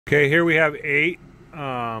Okay, here we have 8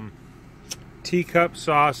 teacup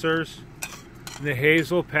saucers in the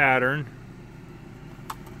hazel pattern.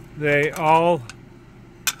 They all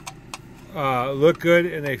look good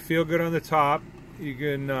and they feel good on the top. You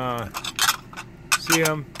can see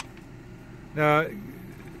them. Now,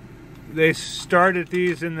 they started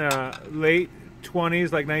these in the late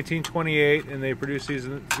 20s, like 1928, and they produced these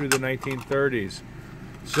through the 1930s.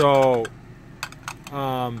 So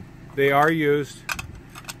they are used.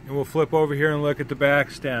 And we'll flip over here and look at the back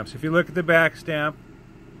stamps. If you look at the back stamp,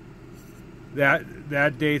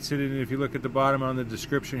 that dates it, and if you look at the bottom on the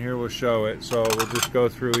description here, we'll show it. So we'll just go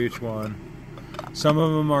through each one. Some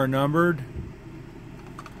of them are numbered.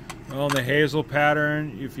 Well, in the hazel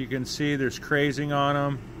pattern, if you can see, there's crazing on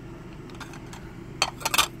them.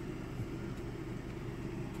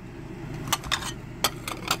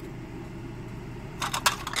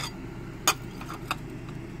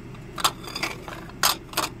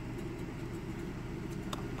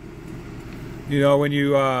 You know, when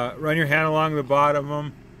you run your hand along the bottom of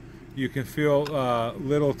them, you can feel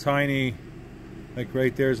little tiny, like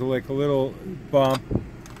right there's like a little bump.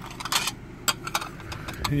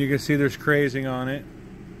 And you can see there's crazing on it.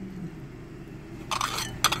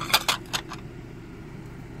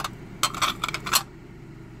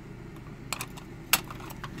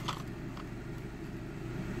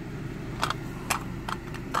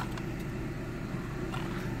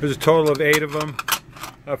 There's a total of 8 of them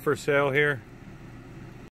up for sale here.